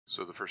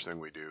So the first thing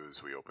we do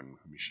is we open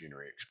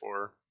Machinery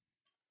Explorer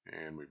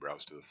and we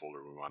browse to the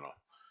folder we want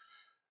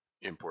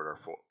to import our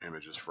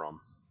images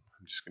from.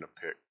 I'm just going to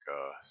pick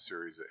a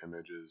series of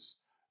images.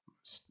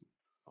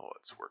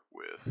 Let's work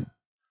with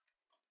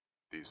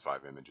these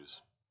 5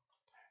 images.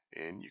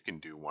 And you can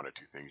do one of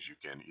two things. You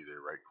can either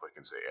right click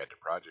and say add to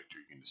project, or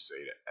you can just say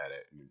to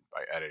edit, and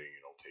by editing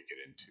it'll take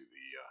it into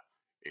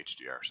the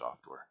HDR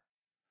software.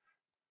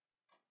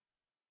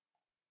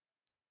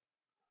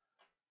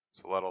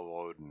 So that'll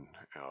load and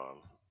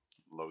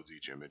loads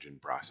each image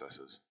and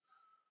processes.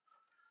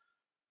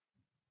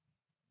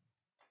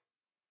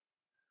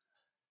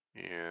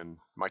 And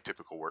my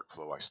typical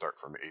workflow, I start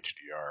from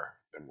HDR,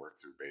 then work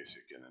through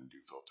basic, and then do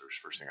filters.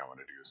 First thing I want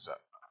to do is set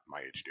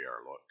my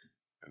HDR look,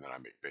 and then I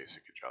make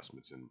basic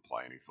adjustments and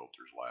apply any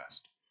filters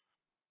last.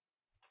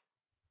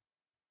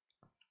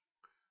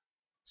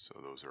 So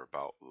those are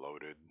about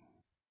loaded.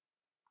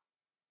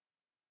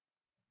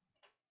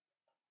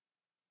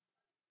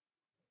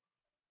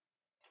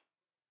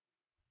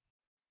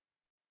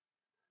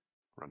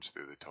 Runs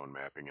through the tone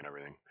mapping and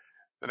everything.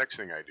 The next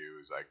thing I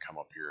do is I come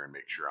up here and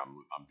make sure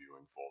I'm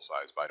viewing full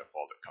size. By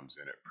default, it comes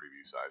in at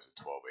preview size at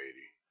 1280.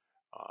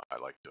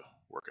 I like to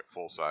work at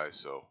full size,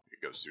 so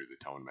it goes through the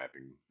tone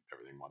mapping,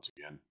 everything once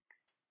again.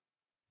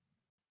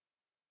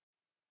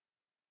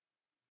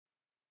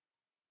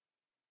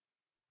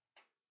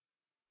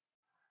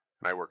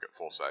 And I work at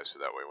full size, so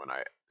that way when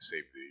I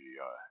save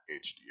the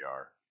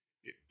HDR,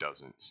 it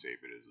doesn't save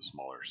it as a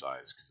smaller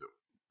size, because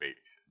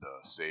the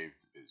save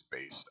is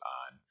based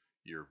on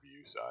your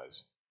view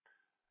size.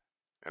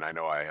 And I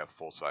know I have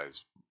full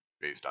size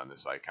based on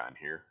this icon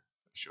here.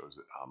 It shows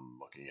that I'm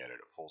looking at it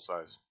at full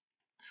size.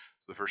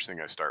 So the first thing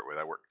I start with,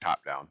 I work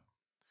top down.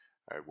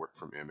 I work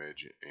from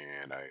image,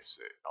 and I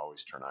say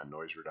always turn on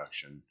noise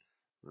reduction,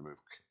 remove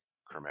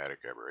chromatic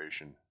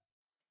aberration,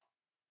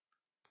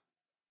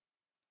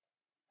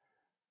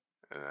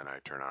 and then I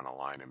turn on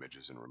align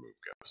images and remove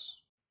ghosts.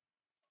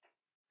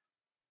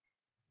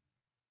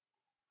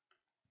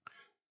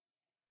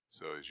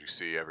 So as you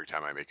see, every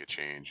time I make a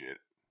change, it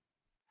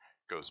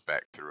goes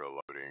back through a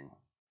loading.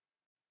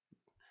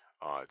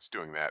 It's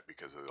doing that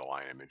because of the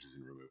align images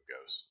and remove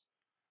ghosts.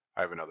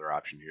 I have another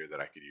option here that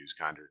I could use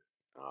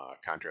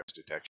contrast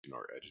detection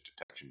or edge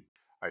detection.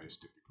 I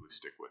just typically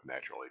stick with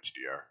natural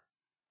HDR.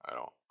 I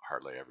don't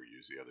hardly ever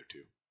use the other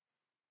two.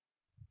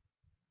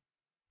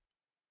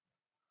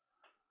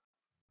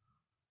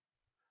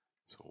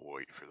 So we'll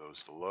wait for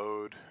those to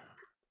load.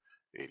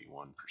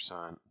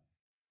 81%.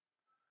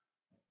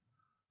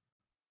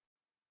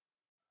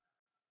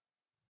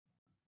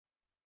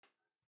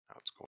 Now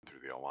it's going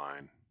through the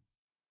align.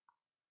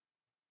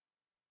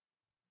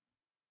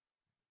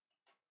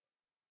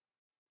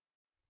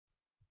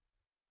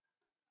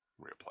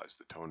 Reapplies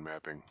the tone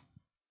mapping.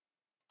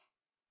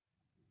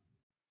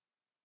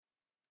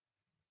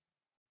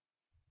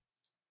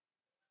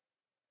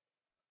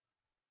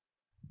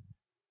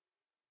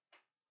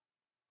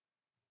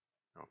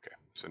 Okay,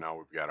 so now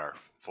we've got our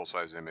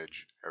full-size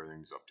image.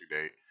 Everything's up to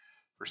date.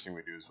 First thing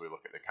we do is we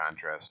look at the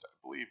contrast. I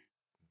believe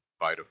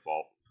by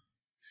default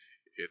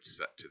it's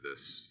set to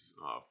this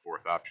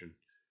 4th option.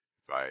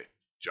 If I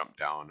jump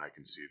down, I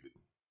can see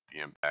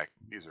the impact.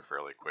 These are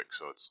fairly quick,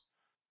 so it's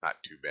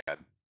not too bad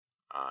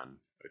on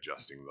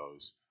adjusting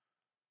those.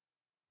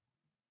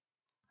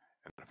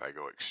 And if I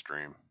go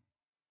extreme,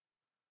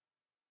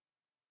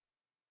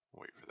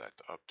 wait for that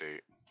to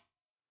update.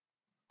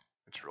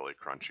 It's really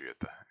crunchy at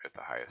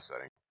the highest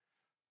setting.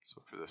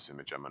 So for this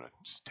image, I'm going to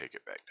just take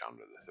it back down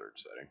to the 3rd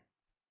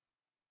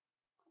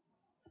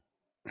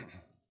setting.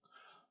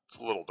 It's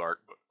a little dark,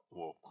 but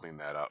we'll clean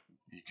that up.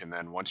 You can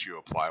then, once you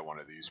apply one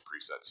of these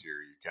presets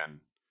here, you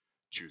can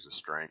choose a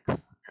strength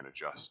and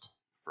adjust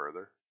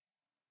further.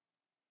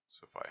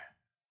 So if I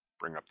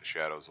bring up the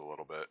shadows a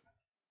little bit,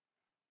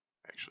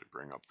 actually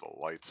bring up the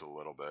lights a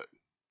little bit,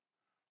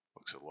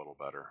 looks a little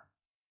better.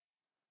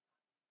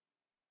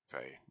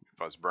 If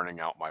I was burning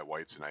out my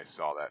whites and I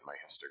saw that in my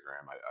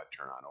histogram, I'd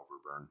turn on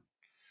overburn.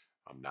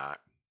 I'm not.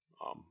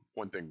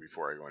 One thing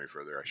before I go any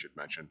further, I should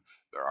mention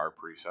there are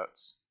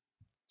presets.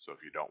 So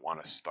if you don't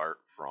want to start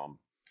from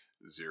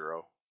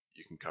 0,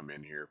 you can come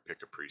in here,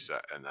 pick a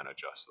preset, and then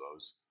adjust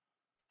those.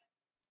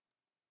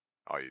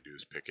 All you do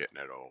is pick it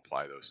and it'll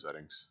apply those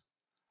settings.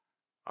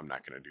 I'm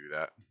not going to do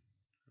that.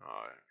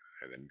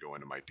 And then go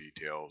into my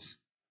details.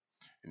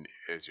 And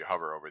as you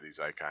hover over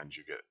these icons,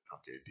 you get,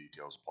 okay,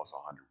 details plus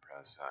 100%,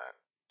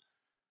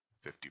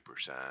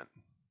 50%,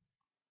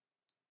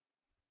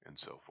 and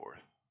so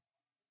forth.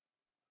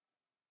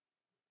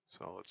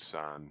 So let's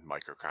on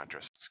micro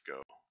contrast, let's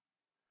go.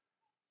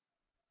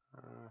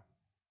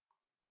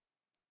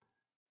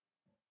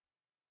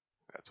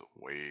 That's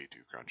way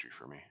too crunchy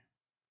for me.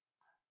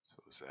 So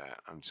is that,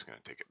 I'm just going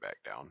to take it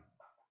back down.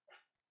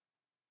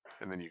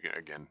 And then you can,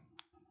 again,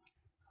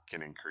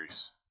 can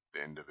increase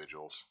the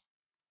individuals.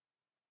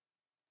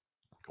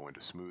 Go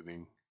into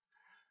smoothing.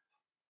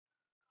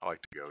 I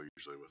like to go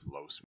usually with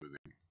low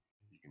smoothing.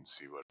 You can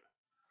see what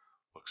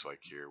it looks like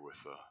here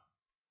with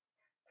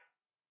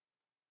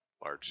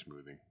large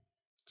smoothing.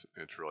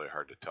 It's really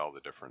hard to tell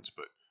the difference,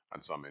 but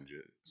on some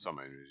images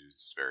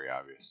it's very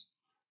obvious.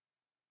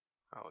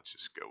 Let's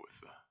just go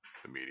with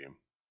the medium.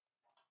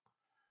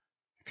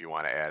 If you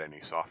want to add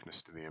any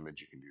softness to the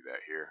image, you can do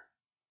that here.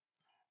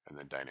 And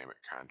then dynamic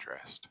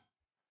contrast.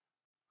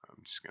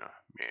 I'm just going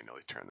to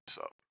manually turn this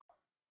up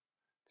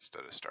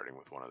instead of starting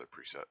with one of the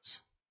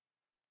presets.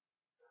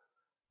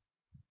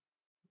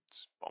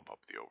 Let's bump up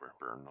the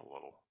overburn a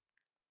little.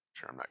 Make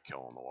sure I'm not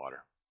killing the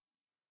water.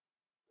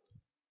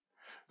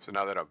 So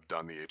now that I've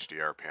done the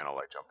HDR panel,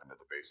 I jump into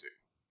the basic.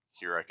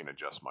 Here I can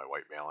adjust my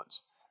white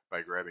balance.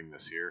 By grabbing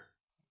this here,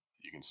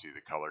 you can see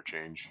the color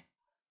change.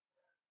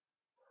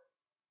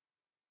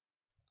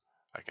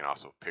 I can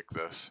also pick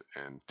this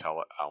and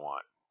tell it I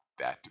want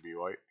that to be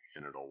white,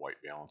 and it'll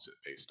white balance it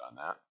based on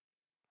that.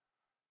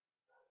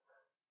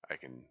 I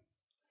can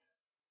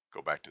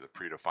go back to the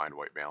predefined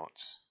white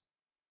balance.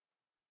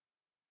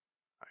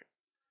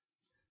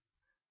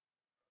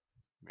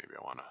 Maybe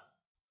I want to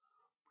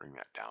bring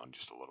that down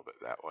just a little bit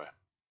that way.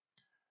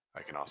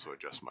 I can also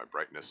adjust my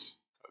brightness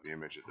of the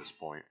image at this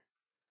point.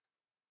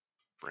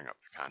 Bring up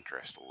the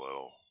contrast a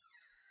little.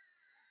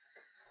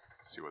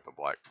 See what the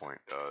black point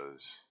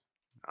does.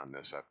 On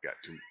this I've got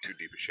too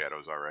deep of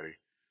shadows already.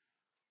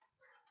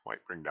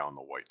 Might bring down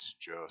the whites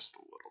just a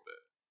little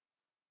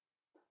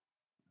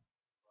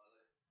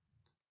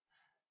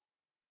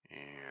bit.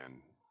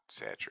 And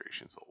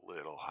saturation's a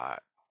little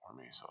hot for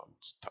me, so I'm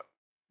just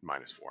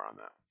 -4 on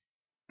that.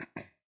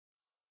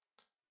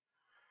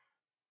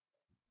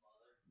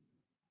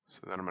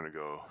 So then I'm going to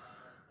go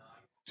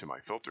to my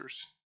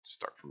filters,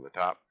 start from the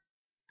top.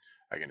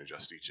 I can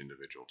adjust each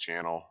individual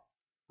channel,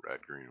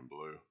 red, green, and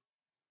blue.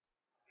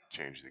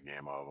 Change the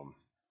gamma of them.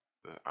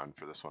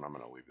 For this one, I'm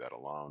going to leave that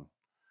alone.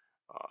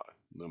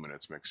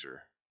 Luminance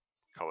mixer,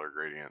 color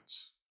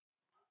gradients,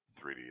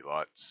 3D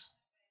LUTs.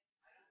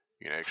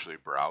 You can actually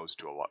browse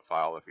to a LUT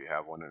file if you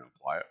have one and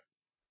apply it.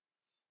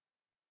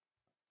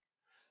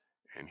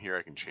 And here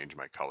I can change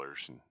my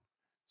colors. And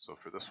so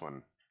for this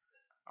one,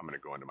 I'm going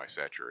to go into my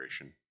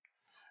saturation.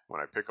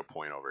 When I pick a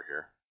point over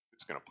here,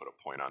 it's going to put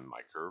a point on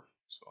my curve.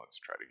 So let's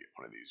try to get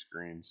one of these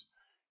greens.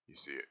 You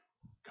see it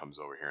comes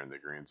over here in the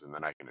greens, and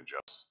then I can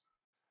adjust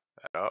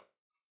that up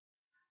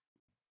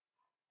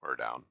or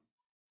down.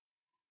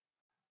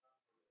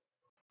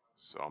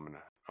 So I'm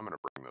gonna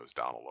bring those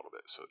down a little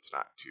bit so it's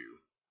not too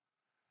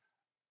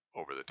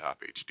over the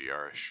top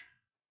HDR-ish.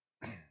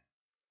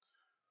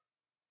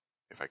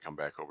 If I come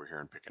back over here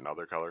and pick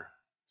another color,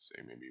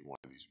 say maybe one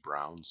of these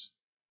browns,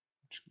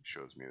 which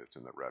shows me that's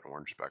in the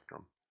red-orange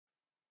spectrum,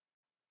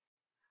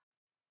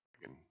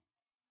 I can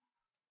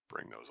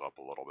bring those up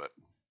a little bit.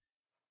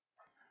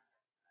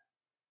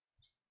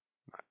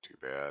 Not too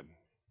bad.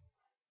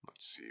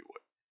 Let's see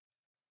what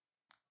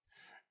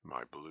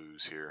my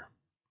blues here,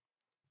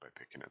 by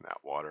picking in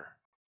that water,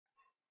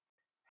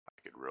 I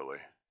could really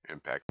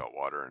impact that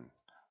water and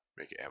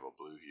make it have a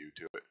blue hue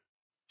to it,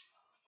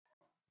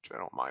 which I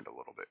don't mind a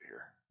little bit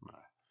here. I'm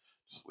going to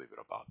just leave it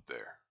about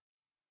there.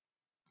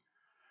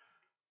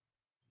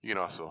 You can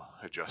also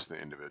adjust the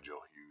individual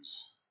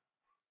hues.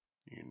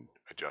 You can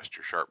adjust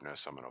your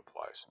sharpness. I'm going to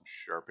apply some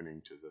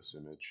sharpening to this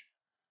image.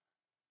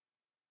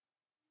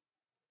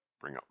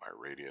 Bring up my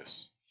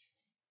radius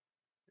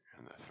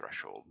and the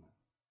threshold.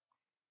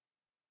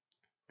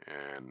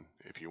 And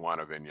if you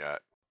want a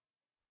vignette,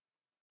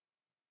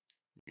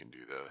 you can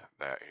do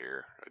that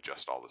here.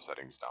 Adjust all the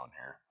settings down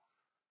here.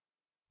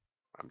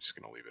 I'm just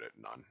going to leave it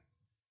at none.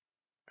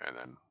 And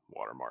then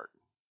watermark,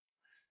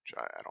 which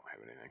I don't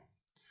have anything.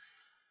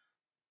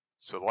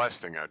 So the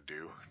last thing I'd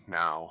do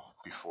now,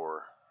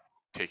 before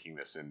taking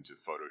this into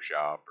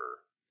Photoshop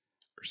or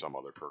some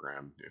other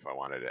program, if I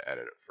wanted to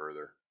edit it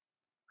further,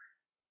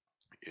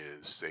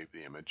 is save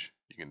the image.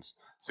 You can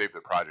save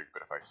the project,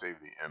 but if I save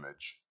the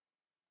image,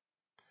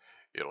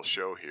 it'll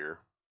show here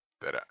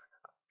that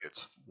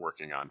it's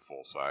working on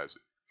full size.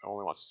 It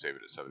only wants to save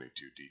it at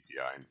 72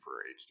 dpi, and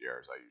for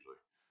HDRs I usually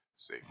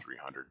say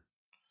 300.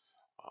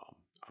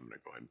 I'm going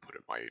to go ahead and put it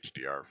in my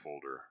HDR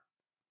folder,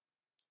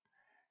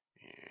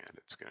 and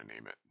it's going to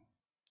name it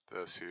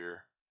this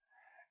here,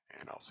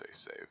 and I'll say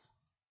save.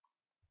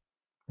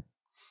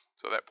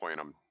 So at that point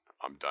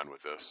I'm done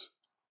with this.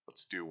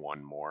 Let's do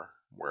one more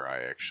where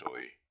I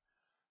actually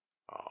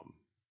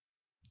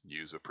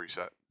use a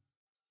preset.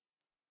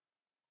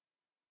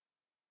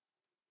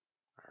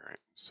 Alright,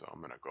 so I'm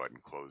going to go ahead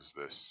and close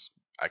this.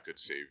 I could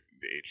save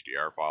the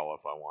HDR file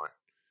if I want.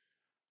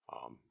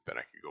 Then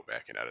I could go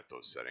back and edit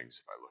those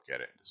settings if I look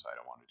at it and decide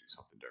I want to do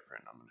something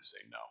different. I'm going to say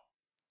no.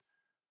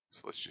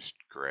 So let's just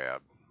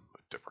grab a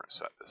different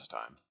set this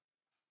time.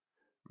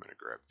 I'm going to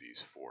grab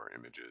these 4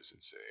 images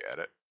and say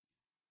edit.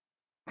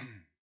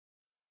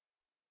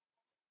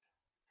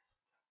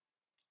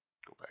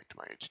 Go back to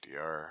my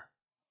HDR.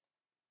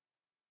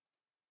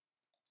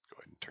 Go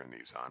ahead and turn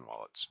these on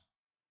while it's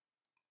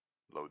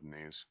loading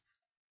these.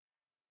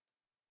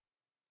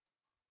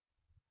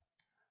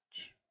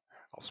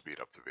 I'll speed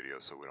up the video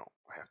so we don't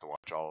have to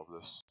watch all of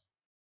this.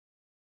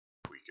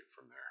 Tweak it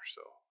from there.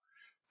 So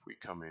if we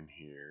come in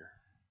here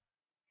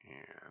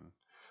and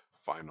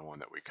find the one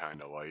that we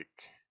kind of like.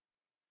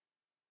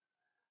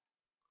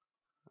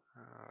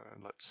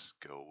 Let's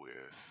go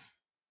with,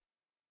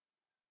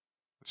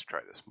 let's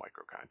try this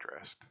micro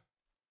contrast.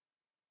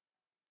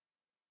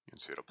 You can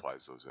see it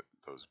applies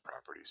those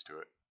properties to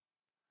it.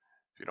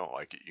 If you don't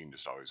like it, you can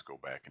just always go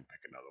back and pick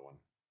another one.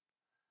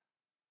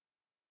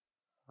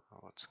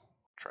 Let's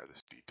try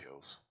this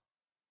details.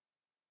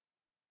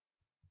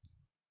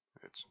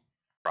 It's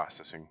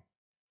processing,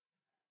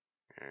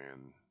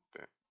 and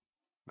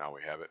now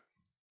we have it.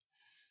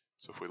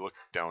 So if we look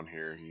down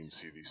here, you can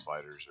see these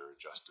sliders are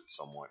adjusted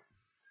somewhat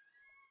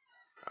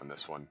on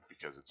this one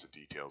because it's a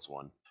details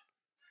one.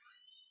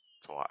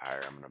 It's a lot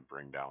higher. I'm going to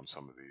bring down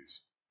some of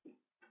these.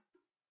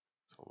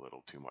 It's a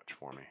little too much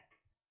for me.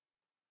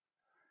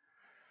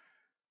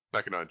 I'm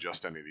not going to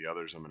adjust any of the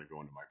others. I'm going to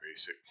go into my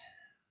basic,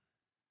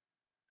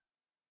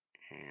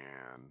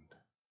 and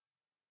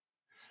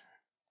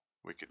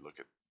we could look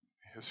at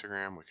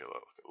histogram. We could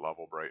look at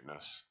level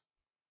brightness.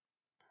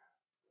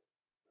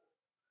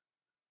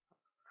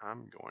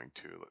 I'm going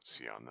to, let's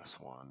see on this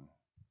one,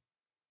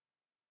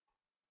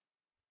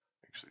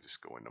 actually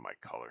just go into my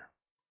color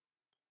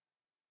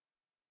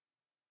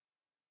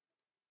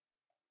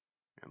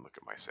and look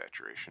at my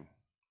saturation.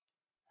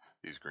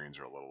 These greens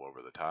are a little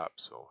over the top,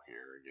 so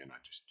here again I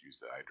just use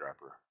the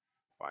eyedropper,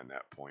 find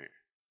that point.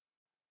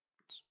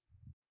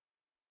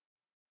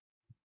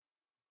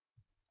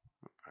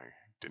 I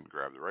didn't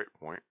grab the right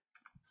point,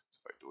 so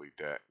if I delete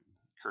that,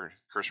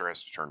 cursor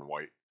has to turn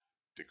white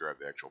to grab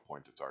the actual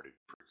point that's already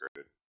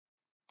pre-graded.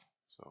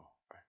 So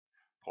if I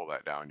pull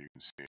that down, you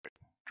can see I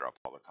drop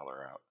all the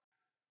color out.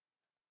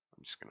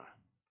 I'm just going to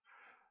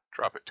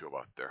drop it to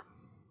about there.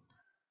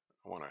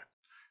 I want to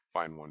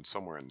find one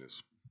somewhere in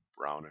this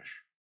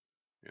brownish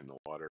in the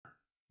water.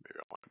 Maybe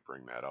I want to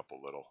bring that up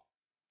a little.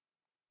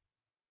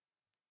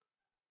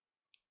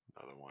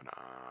 Another one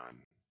on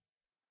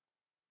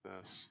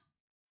this.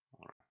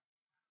 I want to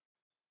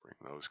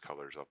bring those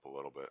colors up a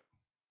little bit.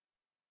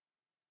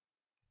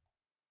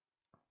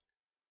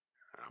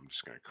 I'm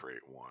just going to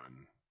create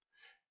one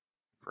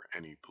for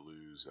any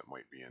blues that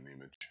might be in the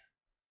image.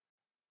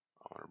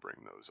 I want to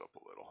bring those up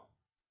a little.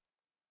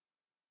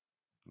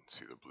 Let's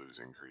see the blues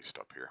increased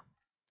up here.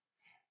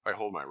 If I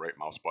hold my right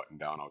mouse button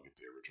down, I'll get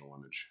the original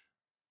image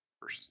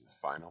versus the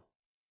final.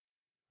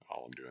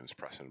 All I'm doing is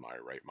pressing my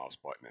right mouse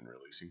button and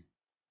releasing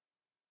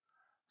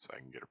so I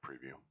can get a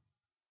preview.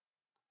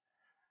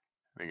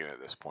 And again, at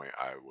this point,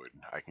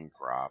 I can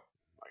crop,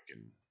 I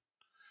can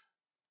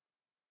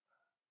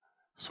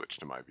switch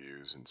to my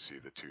views and see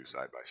the two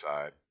side by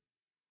side.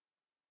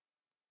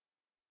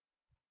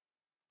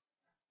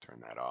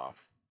 Turn that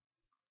off.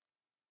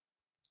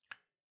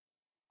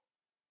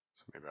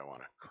 So maybe I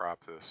want to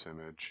crop this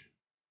image,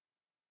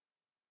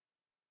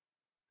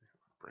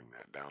 bring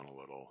that down a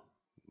little,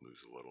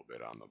 lose a little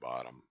bit on the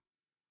bottom.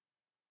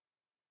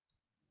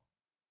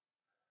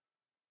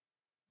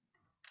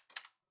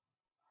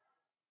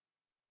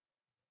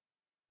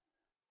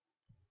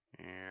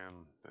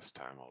 And this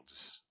time I'll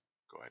just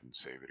go ahead and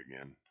save it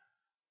again.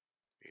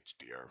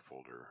 HDR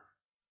folder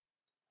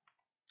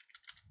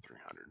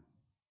 300.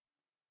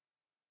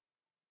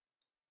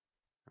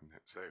 And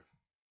hit save.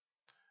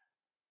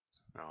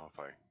 Now if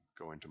I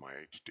go into my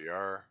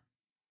HDR,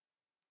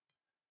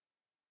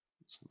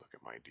 let's look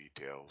at my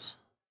details.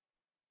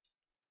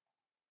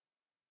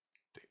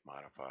 Date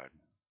modified.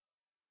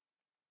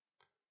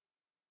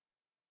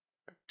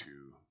 Got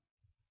two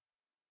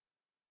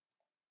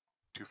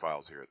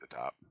files here at the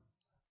top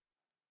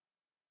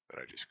that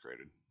I just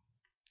created.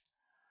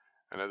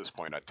 And at this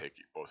point, I'd take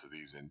both of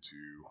these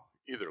into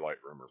either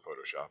Lightroom or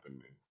Photoshop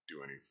and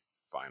do any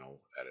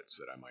final edits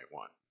that I might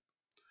want.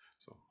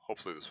 So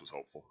hopefully this was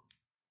helpful.